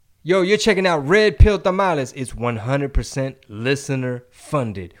Yo, you're checking out Red Pill Tamales. It's 100% listener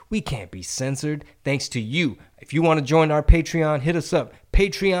funded. We can't be censored thanks to you. If you want to join our Patreon, hit us up.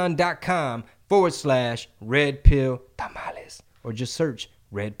 Patreon.com/Red Pill Tamales. Or just search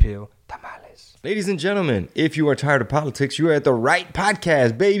Red Pill Tamales. Ladies and gentlemen, if you are tired of politics, you are at the right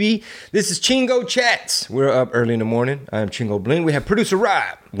podcast, baby. This is Chingo Chats. We're up early in the morning. I am Chingo Bling. We have producer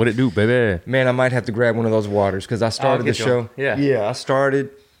Rob. What it do, baby? Man, I might have to grab one of those waters because I started the show. Yeah, I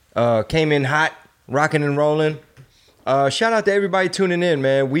started. Came in hot, rocking and rolling. Shout out to everybody tuning in,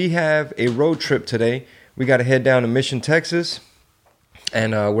 man. We have a road trip today. We got to head down to Mission, Texas,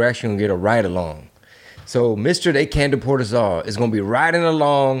 and we're actually going to get a ride along. So Mr. De Cando Portazal is going to be riding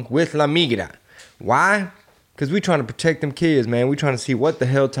along with La Migra. Why? Because we're trying to protect them kids, man. We're trying to see what the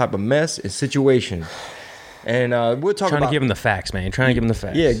hell type of mess and situation. And we'll talk Trying about... to give them the facts, man. Trying to give them the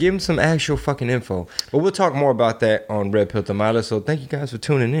facts. Yeah, give them some actual fucking info. But we'll talk more about that on Red Pill Tamales. So thank you guys for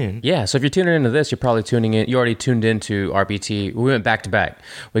tuning in. Yeah, so if you're tuning into this, you're probably tuning in. You already tuned into RPT. We went back to back.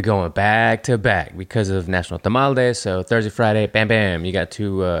 We're going back to back because of National Tamal Day. So Thursday, Friday, bam, bam. You got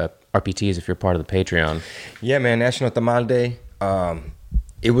two RPTs if you're part of the Patreon. Yeah, man. National Tamal Day.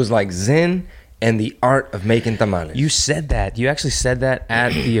 It was like Zen and the art of making tamales. You said that. You actually said that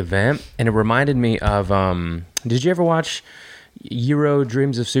at the event, and it reminded me of. Did you ever watch Euro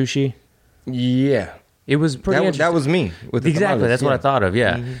Dreams of Sushi? Yeah, it was pretty. That was me with the exactly. tamales. That's what I thought of.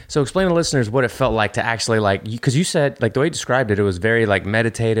 Yeah. Mm-hmm. So explain to listeners what it felt like to actually like, because you said like the way you described it, it was very like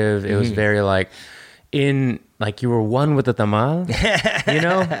meditative. It was very like in like you were one with the tamal, you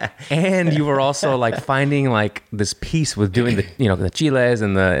know, and you were also like finding like this peace with doing the the chiles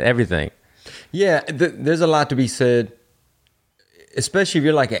and the everything. Yeah, there's a lot to be said, especially if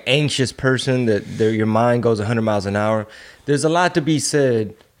you're like an anxious person that your mind goes 100 miles an hour. There's a lot to be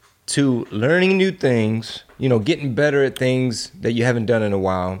said to learning new things, getting better at things that you haven't done in a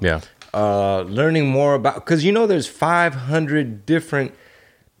while. Yeah. Learning more about, because there's 500 different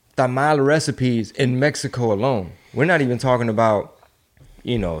tamal recipes in Mexico alone. We're not even talking about,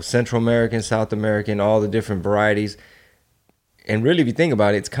 Central American, South American, all the different varieties. And really, if you think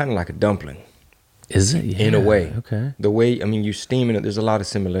about it, it's kind of like a dumpling. Is it? Yeah. In a way. Okay. The way, you're steaming it, there's a lot of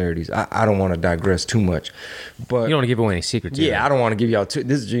similarities. I don't want to digress too much. But you don't want to give away any secrets. Yeah, I don't want to give y'all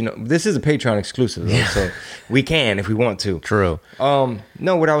this is a Patreon exclusive, though, so we can if we want to. True.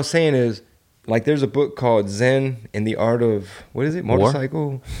 No, what I was saying is, like, there's a book called Zen and the Art of, what is it?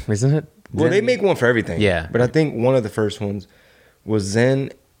 Motorcycle? War? Isn't it? Well, they make one for everything. Yeah. But I think one of the first ones was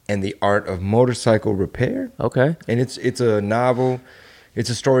Zen and the Art of Motorcycle Repair. Okay. And it's a novel. It's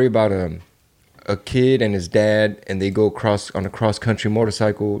a story about a kid and his dad, and they go on a cross-country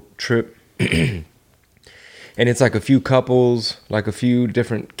motorcycle trip. And it's like a few couples, like a few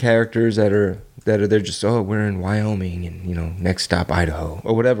different characters that are they're just, we're in Wyoming and, next stop Idaho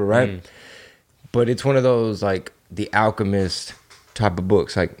or whatever, right? But it's one of those like The Alchemist type of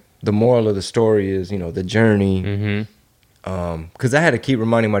books. Like the moral of the story is, the journey. Mm-hmm. Because I had to keep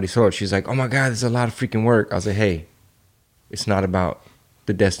reminding Marisol. She's like, oh my God, there's a lot of freaking work. I was like, hey, it's not about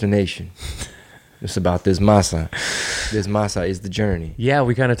the destination. It's about this masa. This masa is the journey. Yeah,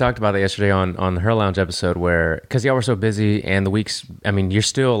 we kind of talked about that yesterday on the Her Lounge episode where, because y'all were so busy and the weeks, you're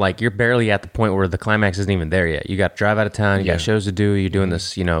still like, you're barely at the point where the climax isn't even there yet. You got to drive out of town, you got shows to do, you're doing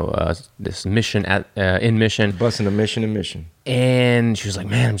this, this mission in Mission. Busting a mission in Mission. And she was like,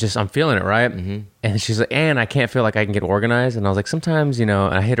 man, I'm feeling it, right? Mm-hmm. And she's like, and I can't feel like I can get organized. And I was like, sometimes, and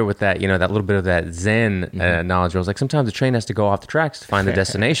I hit her with that, that little bit of that Zen knowledge. I was like, sometimes the train has to go off the tracks to find the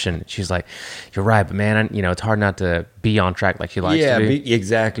destination. She's like, you're right, but man, it's hard not to be on track like she likes to be.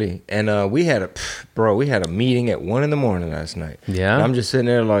 Exactly. And we had a meeting at 1 a.m. last night. Yeah. And I'm just sitting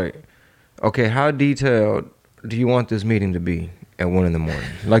there like, okay, how detailed do you want this meeting to be at 1 a.m?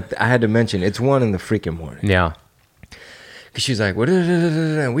 Like I had to mention, it's 1 in the freaking morning. Yeah. Because she's like,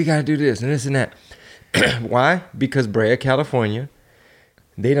 well, we got to do this and this and that. Why? Because Brea, California,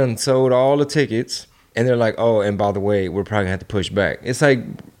 they done sold all the tickets. And they're like, oh, and by the way, we're probably going to have to push back. It's like,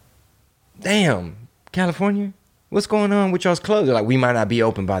 damn, California, what's going on with y'all's clubs? They're like, we might not be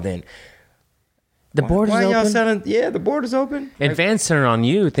open by then. The border's open? Why y'all selling? Yeah, the border's open. And fans turn on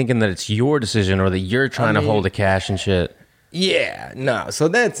you thinking that it's your decision or that you're trying to hold the cash and shit. Yeah, no. So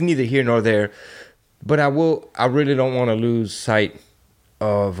that's neither here nor there. But I really don't want to lose sight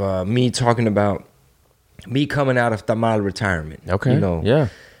of me talking about me coming out of tamal retirement. Okay. Yeah.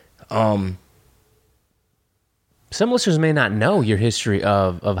 Some listeners may not know your history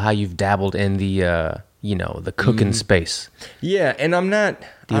of how you've dabbled in the the cooking space. Yeah, and I'm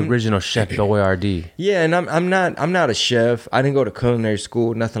original Chef Boyardee. Yeah, and I'm not a chef. I didn't go to culinary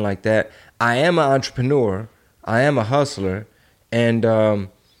school, nothing like that. I am an entrepreneur. I am a hustler, and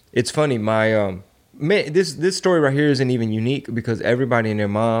It's funny. This story right here isn't even unique because everybody and their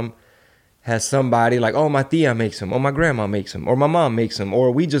mom has somebody like, oh, my tia makes them, or my grandma makes them, or my mom makes them,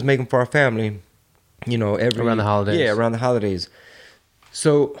 or we just make them for our family. Around the holidays. Yeah, around the holidays.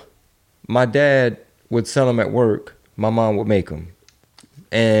 So my dad would sell them at work. My mom would make them.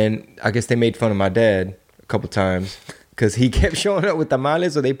 And I guess they made fun of my dad a couple times because he kept showing up with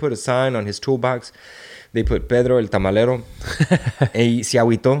tamales. So they put a sign on his toolbox. They put Pedro el tamalero. And he se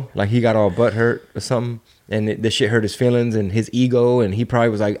agüitó, like he got all butt hurt or something. And this shit hurt his feelings and his ego. And he probably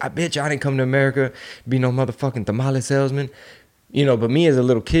was like, I bet you I didn't come to America to be no motherfucking tamale salesman. But me as a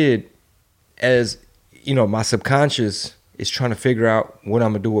little kid, my subconscious is trying to figure out what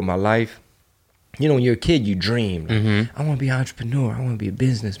I'm going to do with my life. When you're a kid, you dream. Like, I want to be an entrepreneur. I want to be a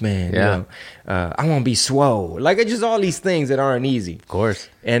businessman. Yeah. I want to be swole. Like, it's just all these things that aren't easy. Of course.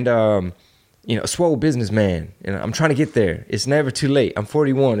 And, a swole businessman. And I'm trying to get there. It's never too late. I'm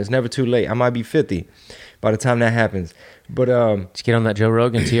 41. It's never too late. I might be 50 by the time that happens. But just get on that Joe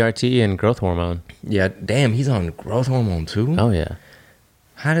Rogan TRT and growth hormone. Yeah, damn, he's on growth hormone too. Oh yeah.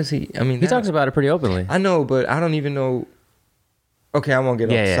 How does he? I mean, he talks about it pretty openly. I know, but I don't even know. Okay, I won't get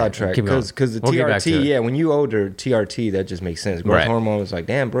off the sidetrack because the TRT, yeah, when you older TRT, that just makes sense. Growth hormone is like,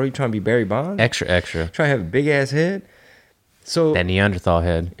 damn, bro, you trying to be Barry Bonds? Extra. Trying to have a big ass head. So that Neanderthal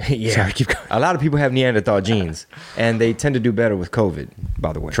head. Yeah, sorry, keep going. A lot of people have Neanderthal genes, and they tend to do better with COVID.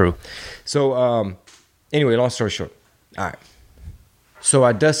 By the way, true. So anyway, long story short, all right. So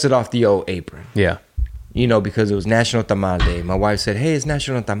I dusted off the old apron. Yeah. Because it was National Tamal Day. My wife said, hey, it's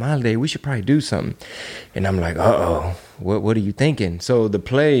National Tamal Day. We should probably do something. And I'm like, uh-oh, what are you thinking? So the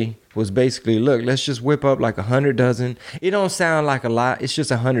play was basically, look, let's just whip up like 100 dozen. It don't sound like a lot. It's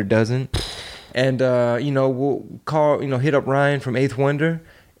just 100 dozen. And, we'll call, hit up Ryan from Eighth Wonder.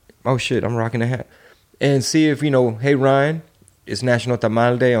 Oh, shit, I'm rocking a hat. And see if, hey, Ryan, it's National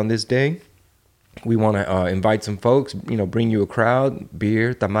Tamal Day on this day. We want to invite some folks, bring you a crowd,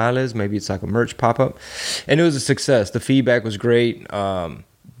 beer, tamales, maybe it's like a merch pop-up. And it was a success. The feedback was great.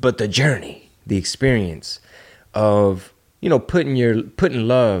 But the journey, the experience of, putting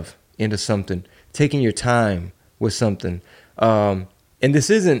love into something, taking your time with something. And this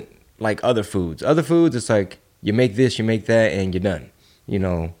isn't like other foods. Other foods, it's like you make this, you make that, and you're done.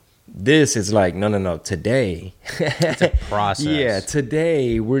 This is like, no. Today. It's a process. Yeah,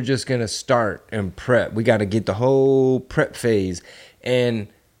 today we're just going to start and prep. We got to get the whole prep phase. And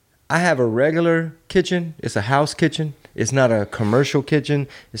I have a regular kitchen. It's a house kitchen. It's not a commercial kitchen.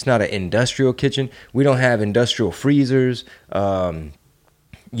 It's not an industrial kitchen. We don't have industrial freezers,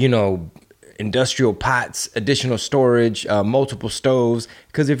 industrial pots, additional storage, multiple stoves.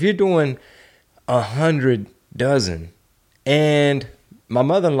 Because if you're doing 100 dozen and... My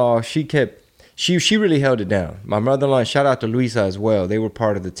mother-in-law, she really held it down. My mother-in-law, shout out to Luisa as well. They were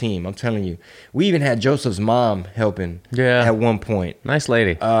part of the team. I'm telling you. We even had Joseph's mom helping at one point. Nice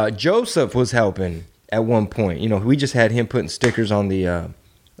lady. Joseph was helping at one point. We just had him putting stickers on the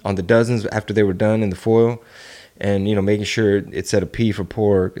dozens after they were done in the foil and, making sure it said a P for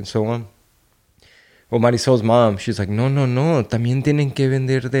pork and so on. Well, Marisol's mom, she's like, no. También tienen que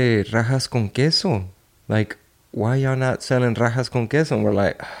vender de rajas con queso. Like, why y'all not selling rajas con queso? And we're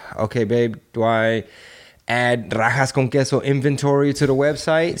like, okay, babe, do I add rajas con queso inventory to the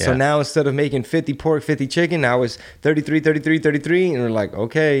website? Yeah. So now instead of making 50 pork, 50 chicken, now it's 33. And we're like,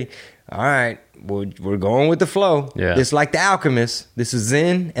 okay, all right, we're going with the flow. Yeah. It's like The Alchemist. This is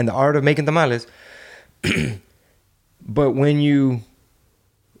Zen and the art of making tamales. But when you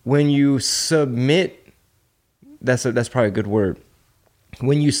submit, that's probably a good word.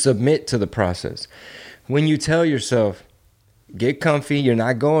 When you submit to the process, when you tell yourself, get comfy, you're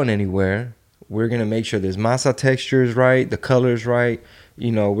not going anywhere. We're going to make sure this masa texture is right, the color is right.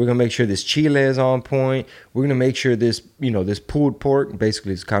 We're going to make sure this chile is on point. We're going to make sure this, this pulled pork,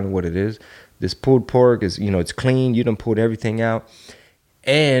 basically is kind of what it is. This pulled pork is, it's clean. You done pulled everything out.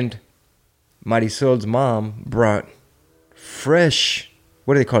 And Marisol's mom brought fresh,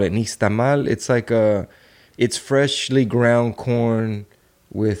 what do they call it? Nixtamal. It's like it's freshly ground corn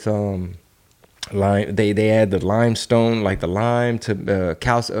with, lime. They add the limestone, like the lime to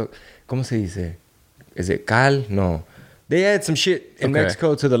calcium. ¿Cómo se dice? Is it cal? No. They add some shit in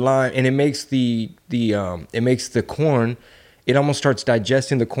Mexico to the lime, and it makes the corn. It almost starts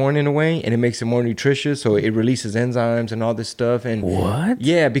digesting the corn in a way, and it makes it more nutritious. So it releases enzymes and all this stuff. And what?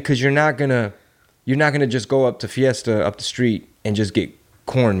 Yeah, because you're not gonna just go up to Fiesta up the street and just get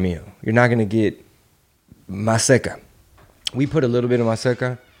cornmeal. You're not gonna get maseca. We put a little bit of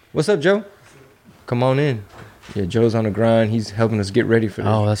maseca. What's up, Joe? Come on in. Yeah, Joe's on the grind. He's helping us get ready for this.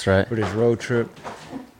 Oh, that's right. For this road trip.